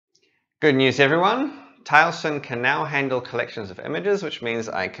Good news, everyone. TileSyn can now handle collections of images, which means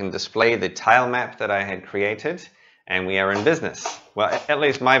I can display the tile map that I had created, and we are in business. Well, at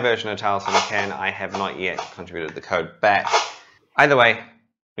least my version of TileSyn can. I have not yet contributed the code back. Either way,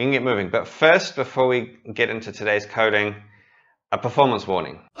 we can get moving. But first, before we get into today's coding, a performance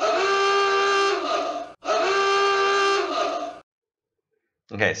warning.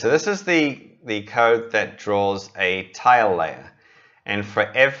 Okay, so this is the code that draws a tile layer. And for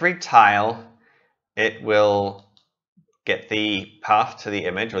every tile, it will get the path to the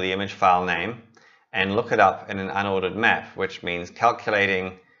image or the image file name and look it up in an unordered map, which means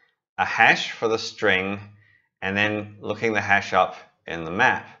calculating a hash for the string and then looking the hash up in the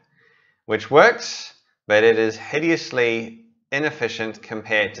map, which works, but it is hideously inefficient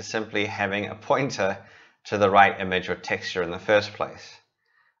compared to simply having a pointer to the right image or texture in the first place.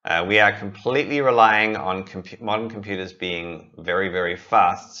 We are completely relying on modern computers being very, very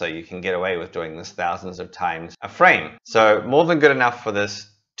fast, so you can get away with doing this thousands of times a frame. So more than good enough for this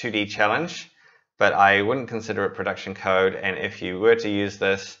 2D challenge, but I wouldn't consider it production code. And if you were to use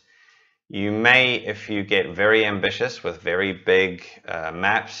this, you may, if you get very ambitious with very big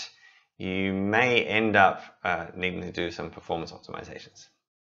maps, you may end up needing to do some performance optimizations.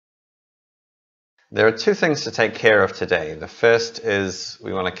 There are two things to take care of today. The first is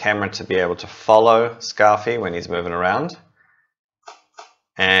we want a camera to be able to follow Scarfy when he's moving around.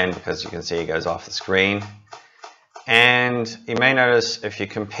 And because you can see he goes off the screen. And you may notice if you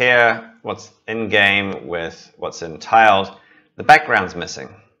compare what's in-game with what's in tiled, the background's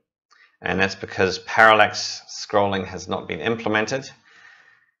missing. And that's because parallax scrolling has not been implemented.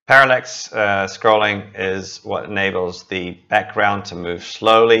 Parallax scrolling is what enables the background to move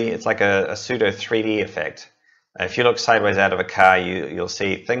slowly. It's like a pseudo 3D effect. If you look sideways out of a car, you'll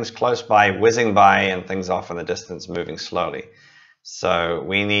see things close by whizzing by and things off in the distance moving slowly. So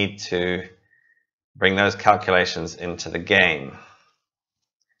we need to bring those calculations into the game.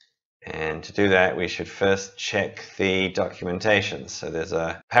 And to do that, we should first check the documentation. So there's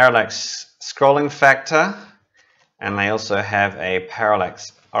a parallax scrolling factor, and they also have a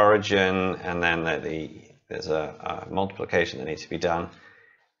parallax origin, and then there's a multiplication that needs to be done.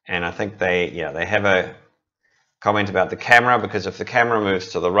 And I think they have a comment about the camera, because if the camera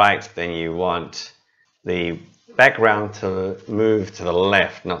moves to the right, then you want the background to move to the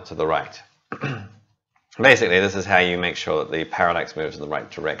left, not to the right. Basically, this is how you make sure that the parallax moves in the right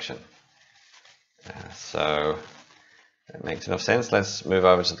direction. So that makes enough sense. Let's move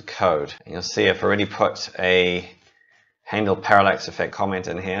over to the code. And you'll see I've already put a handle parallax effect comment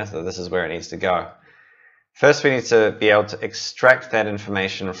in here, so this is where it needs to go. First, we need to be able to extract that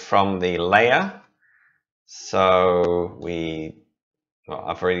information from the layer. So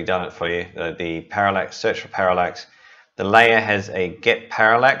I've already done it for you. The parallax, search for parallax. The layer has a get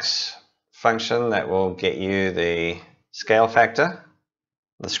parallax function that will get you the scale factor,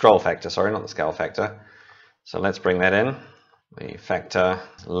 the scroll factor, sorry, not the scale factor. So let's bring that in. The factor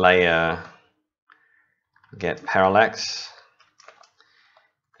layer get parallax,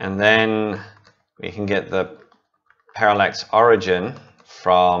 and then we can get the parallax origin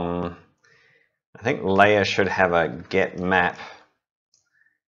from, I think layer should have a get map,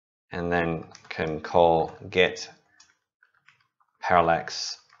 and then can call get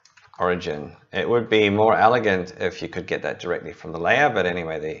parallax origin. It would be more elegant if you could get that directly from the layer, but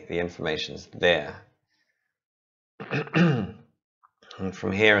anyway, the information's there. And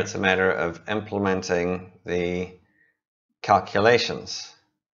from here, it's a matter of implementing the calculations.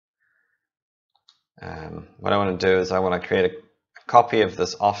 What I want to do is I want to create a copy of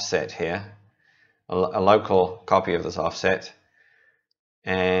this offset here, a local copy of this offset,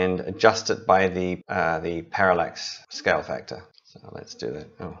 and adjust it by the parallax scale factor. So let's do that.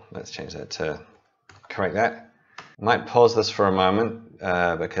 Oh, let's change that to correct that. I might pause this for a moment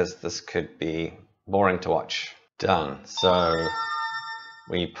because this could be boring to watch. Done. So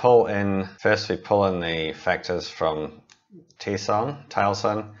we pull in the factors from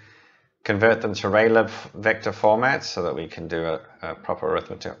TileSyn, convert them to RayLib vector format so that we can do a proper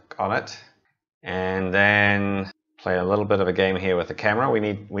arithmetic on it, and then play a little bit of a game here with the camera. We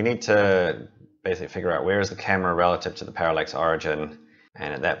need to basically figure out where is the camera relative to the parallax origin,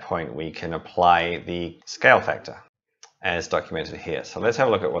 and at that point we can apply the scale factor as documented here. So let's have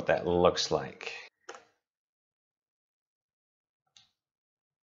a look at what that looks like.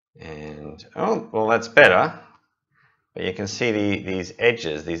 And oh, well, that's better. But you can see these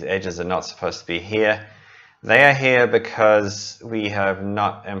edges. These edges are not supposed to be here. They are here because we have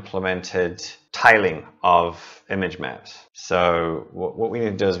not implemented tiling of image maps. So what we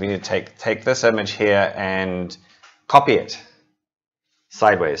need to do is we need to take this image here and copy it.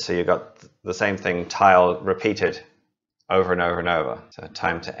 sideways. So you've got the same thing tile repeated over and over and over. So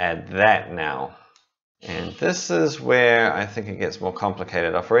time to add that now. And this is where I think it gets more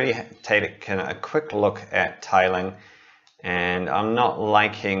complicated. I've already taken a quick look at tiling, and I'm not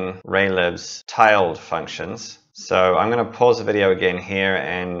liking RayLib's tiled functions. So I'm going to pause the video again here,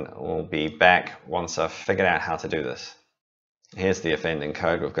 and we'll be back once I've figured out how to do this. Here's the offending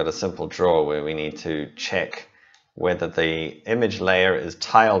code. We've got a simple draw where we need to check whether the image layer is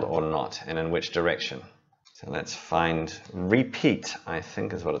tiled or not, and in which direction. So let's find repeat, I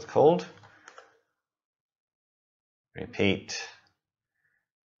think is what it's called. Repeat.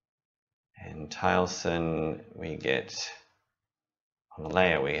 In Tileson, we get, on the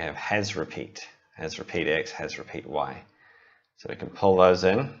layer, we have has repeat X, has repeat Y. So we can pull those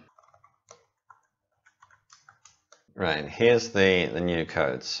in. Right, here's the new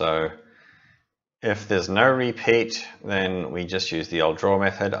code. So if there's no repeat, then we just use the old draw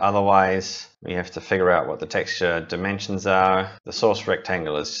method. Otherwise, we have to figure out what the texture dimensions are. The source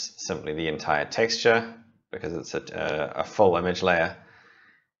rectangle is simply the entire texture, because it's a full image layer.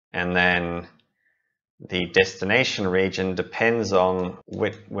 And then the destination region depends on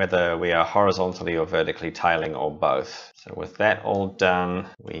whether we are horizontally or vertically tiling, or both. So with that all done,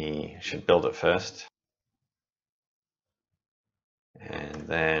 we should build it first. And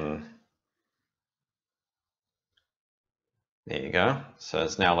then, there you go. So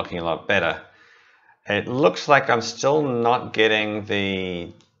it's now looking a lot better. It looks like I'm still not getting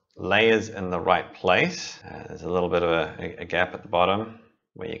the layers in the right place. There's a little bit of a gap at the bottom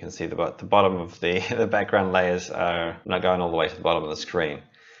where you can see the bottom of the background layers are not going all the way to the bottom of the screen.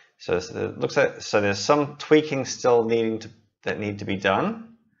 So it looks like, so there's some tweaking still that need to be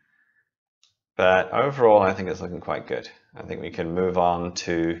done, but overall I think it's looking quite good. I think we can move on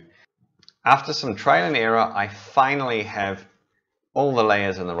to, after some trial and error, I finally have all the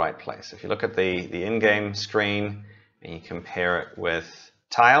layers in the right place. If you look at the in-game screen and you compare it with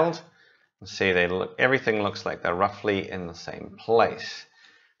tiled, you'll see everything looks like they're roughly in the same place.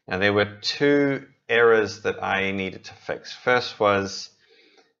 Now there were two errors that I needed to fix. First was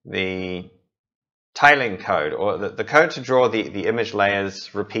the tiling code, or the code to draw the image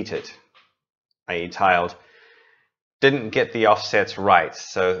layers repeated, i.e. tiled, didn't get the offsets right,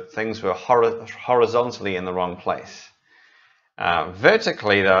 so things were horizontally in the wrong place.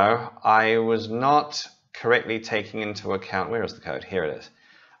 Vertically though, I was not correctly taking into account, where is the code? Here it is.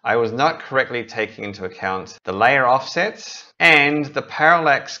 I was not correctly taking into account the layer offsets and the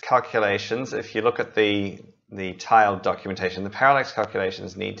parallax calculations. If you look at the tiled documentation, the parallax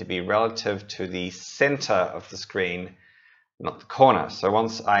calculations need to be relative to the center of the screen, not the corner. So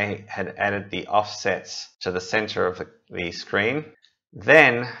once I had added the offsets to the center of the screen,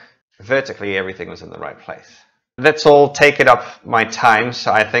 then vertically everything was in the right place. That's all taken up my time,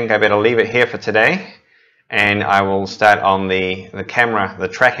 so I think I better leave it here for today. And I will start on the camera, the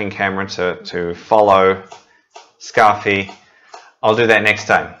tracking camera, to follow Scarfy. I'll do that next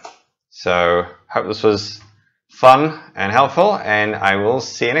time. So hope this was fun and helpful, and I will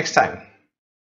see you next time.